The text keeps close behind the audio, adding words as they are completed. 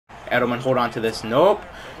Edelman, hold on to this. Nope.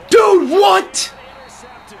 Dude, what?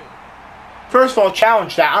 First of all,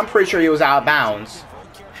 challenge that. I'm pretty sure he was out of bounds.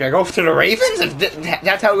 Should I go to the Ravens? If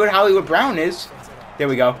that's how good Hollywood Brown is. There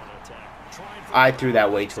we go. I threw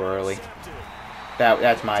that way too early.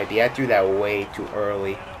 That's my idea. I threw that way too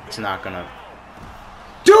early. It's not gonna...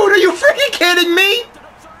 Dude, are you freaking kidding me?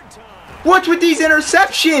 What's with these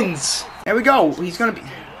interceptions? There we go. He's gonna be...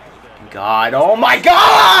 God, oh my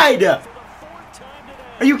God!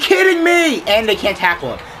 Are you kidding me? And they can't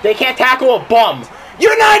tackle him. They can't tackle a bum.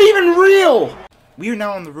 You're not even real! We are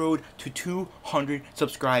now on the road to 200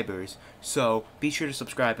 subscribers. So, be sure to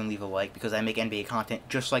subscribe and leave a like because I make NBA content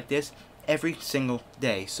just like this every single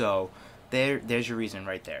day. So, there's your reason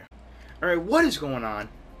right there. Alright, what is going on?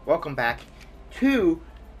 Welcome back to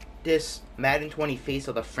this Madden 20 Face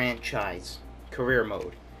of the Franchise career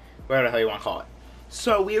mode. Whatever the hell you want to call it.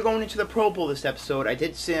 So, we are going into the Pro Bowl this episode. I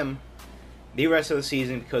did sim the rest of the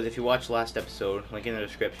season because if you watched the last episode, link in the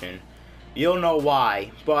description, you'll know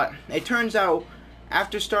why. But it turns out,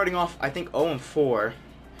 after starting off, I think 0-4,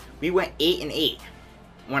 we went 8-8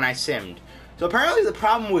 when I simmed. So apparently the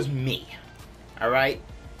problem was me. Alright?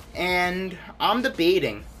 And I'm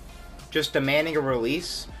debating just demanding a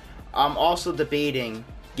release. I'm also debating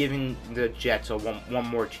giving the Jets one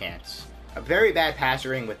more chance. A very bad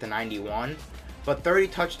passer rating with the 91, but 30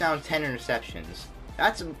 touchdowns, 10 interceptions.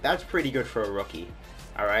 That's pretty good for a rookie.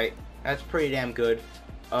 Alright? That's pretty damn good.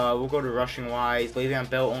 We'll go to rushing wise. Le'Veon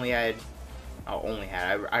Bell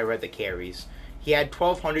I read the carries. He had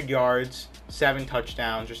 1,200 yards, 7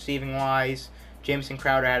 touchdowns. Receiving wise, Jameson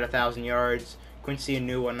Crowder had 1,000 yards. Quincy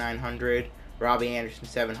Enunwa 900. Robbie Anderson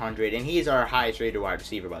 700, and he is our highest rated wide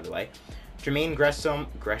receiver, by the way. Jermaine Gresham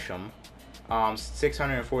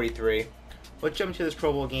 643. Let's jump into this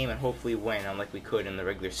Pro Bowl game and hopefully win, unlike we could in the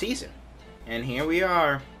regular season. And here we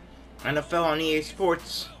are, NFL on EA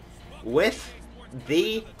Sports with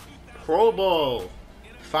the Pro Bowl,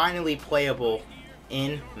 finally playable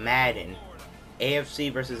in Madden.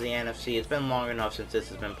 AFC versus the NFC. It's been long enough since this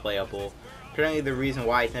has been playable. Apparently the reason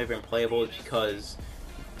why it's never been playable is because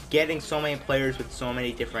getting so many players with so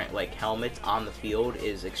many different helmets on the field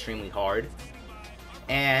is extremely hard.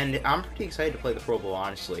 And I'm pretty excited to play the Pro Bowl,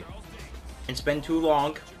 honestly. It's been too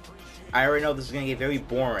long. I already know this is going to get very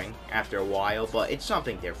boring after a while, but it's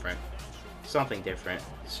something different. Something different.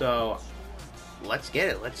 So, let's get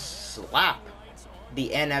it. Let's slap the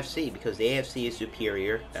NFC, because the AFC is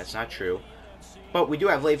superior. That's not true. But we do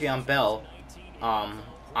have Le'Veon Bell on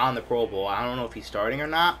the Pro Bowl. I don't know if he's starting or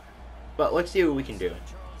not, but let's see what we can do.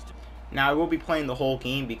 Now, I will be playing the whole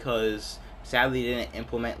game because sadly they didn't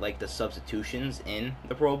implement the substitutions in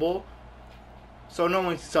the Pro Bowl. So no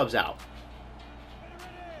one subs out.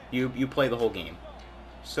 You play the whole game.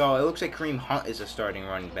 So it looks like Kareem Hunt is a starting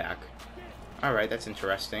running back. Alright, that's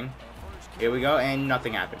interesting. Here we go, and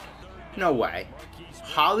nothing happened. No way.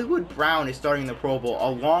 Hollywood Brown is starting the Pro Bowl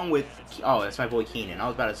along with... Oh, that's my boy Keenan. I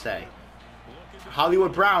was about to say.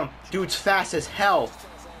 Hollywood Brown, dude's fast as hell.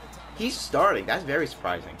 He's starting. That's very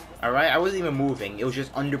surprising. Alright, I wasn't even moving. It was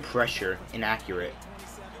just under pressure. Inaccurate.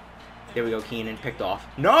 There we go, Keenan. Picked off.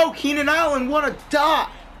 No! Keenan Allen! What a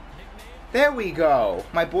dot! There we go.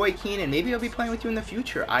 My boy Keenan. Maybe I'll be playing with you in the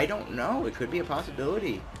future. I don't know. It could be a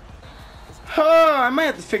possibility. I might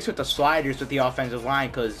have to fix with the sliders with the offensive line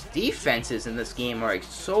because defenses in this game are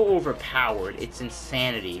so overpowered. It's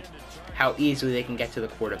insanity how easily they can get to the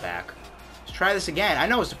quarterback. Let's try this again. I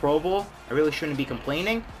know it's the Pro Bowl. I really shouldn't be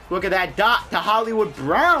complaining. Look at that dot to Hollywood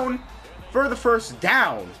Brown for the first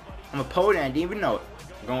down. I'm a poet and I didn't even know it.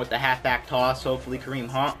 I'm going with the halfback toss. Hopefully Kareem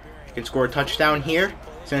Hunt can score a touchdown here.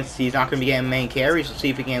 Since he's not going to be getting main carries, let's see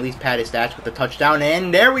if he can at least pad his stats with the touchdown.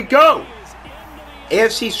 And there we go!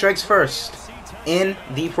 AFC strikes first in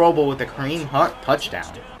the Pro Bowl with the Kareem Hunt touchdown.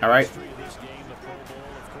 Alright.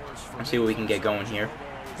 Let's see what we can get going here.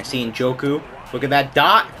 I see Njoku. Look at that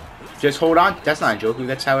dot. Just hold on. That's not Njoku.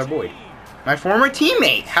 That's Tyler Boyd. My former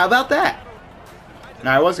teammate. How about that?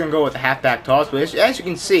 Now, I was going to go with the halfback toss, but as you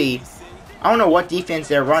can see, I don't know what defense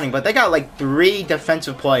they're running, but they got 3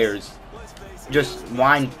 defensive players just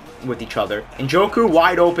lined with each other. Njoku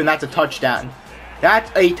wide open. That's a touchdown. That's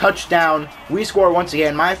a touchdown. We score once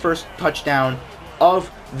again. My first touchdown of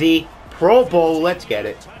the Pro Bowl. Let's get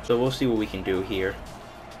it. So we'll see what we can do here.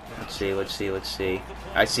 Let's see.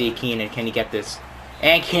 I see Keenan. Can he get this?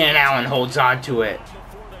 And Keenan Allen holds on to it.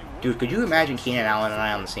 Dude, could you imagine Keenan Allen and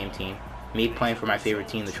I on the same team? Me playing for my favorite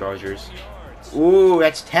team, the Chargers. Ooh,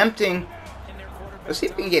 that's tempting. Let's see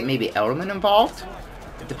if we can get maybe Edelman involved.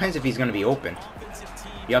 It depends if he's going to be open.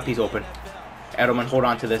 Yup, he's open. Edelman, hold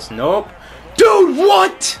on to this. Nope. Dude,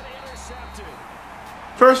 what?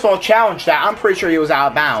 First of all, challenge that. I'm pretty sure he was out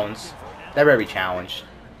of bounds. That better be challenged.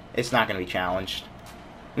 It's not going to be challenged.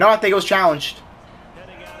 No, I think it was challenged.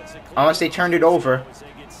 Unless they turned it over.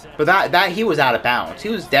 But that he was out of bounds. He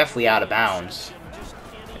was definitely out of bounds.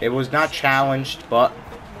 It was not challenged, but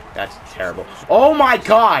that's terrible. Oh my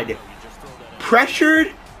god!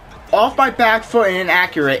 Pressured off my back foot and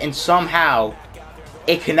inaccurate, and somehow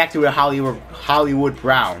it connected with Hollywood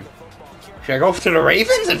Brown. Should I go to the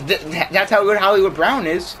Ravens? If that's how good Hollywood Brown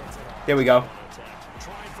is. There we go.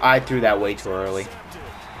 I threw that way too early.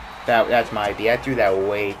 That's my idea. I threw that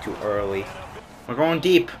way too early. We're going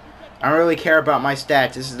deep. I don't really care about my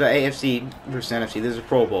stats. This is the AFC versus NFC. This is a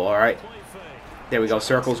Pro Bowl, alright? There we go.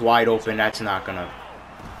 Circle's wide open. That's not gonna...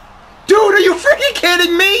 Dude, are you freaking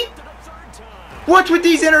kidding me? What's with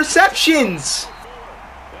these interceptions?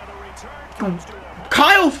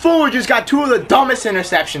 Kyle Fuller just got 2 of the dumbest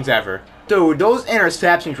interceptions ever. Dude, those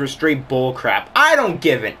interceptions were straight bullcrap. I don't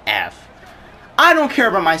give an F. I don't care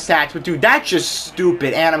about my stats, but dude, that's just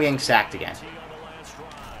stupid, and I'm getting sacked again.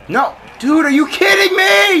 No, dude, are you kidding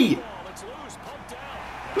me?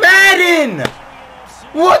 Madden!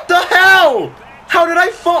 What the hell? How did I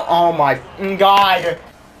fall? Oh my god.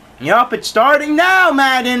 Yup, it's starting now,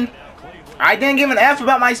 Madden. I didn't give an F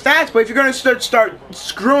about my stats, but if you're gonna start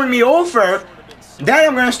screwing me over, then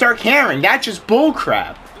I'm gonna start caring. That's just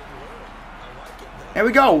bullcrap. There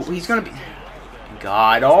we go. He's gonna be...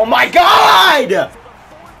 God, oh my god!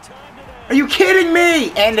 Are you kidding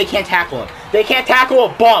me? And they can't tackle him. They can't tackle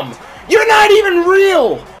a bum. You're not even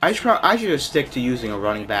real! I should just stick to using a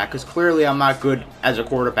running back, because clearly I'm not good as a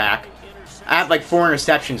quarterback. I have like 4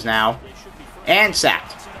 interceptions now. And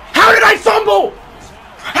sacked. How did I fumble?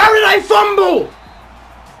 How did I fumble?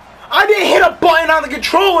 I didn't hit a button on the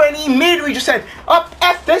controller and he immediately just said, up,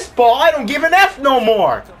 F this ball, I don't give an F no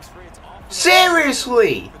more.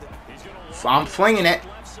 Seriously. I'm flinging it.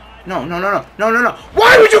 No.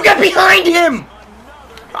 Why would you get behind him?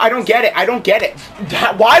 I don't get it. I don't get it.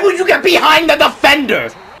 Why would you get behind the defender?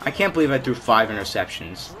 I can't believe I threw 5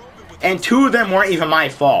 interceptions. And 2 of them weren't even my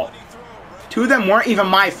fault. 2 of them weren't even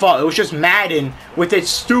my fault. It was just Madden with its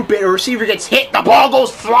stupid receiver gets hit, the ball goes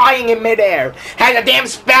flying in midair. Has a damn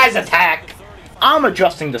spaz attack. I'm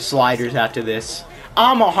adjusting the sliders after this.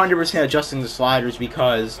 I'm 100% adjusting the sliders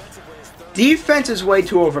because defense is way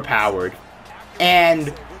too overpowered. And,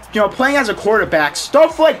 you know, playing as a quarterback,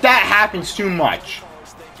 stuff like that happens too much.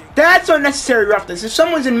 That's unnecessary roughness. If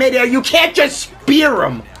someone's in midair, you can't just spear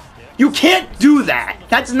them. You can't do that.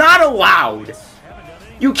 That's not allowed.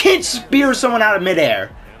 You can't spear someone out of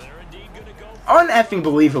midair. Uneffing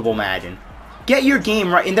believable, Madden. Get your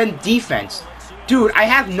game right, and then defense. Dude, I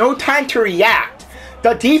have no time to react.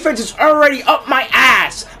 The defense is already up my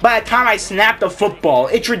ass by the time I snap the football.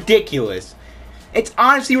 It's ridiculous. It's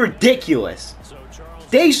honestly ridiculous.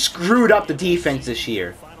 They screwed up the defense this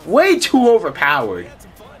year. Way too overpowered.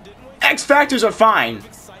 X factors are fine,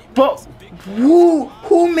 but who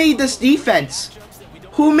made this defense?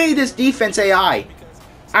 Who made this defense AI?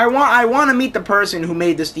 I want to meet the person who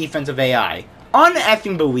made this defensive AI.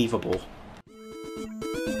 Uneffing believable.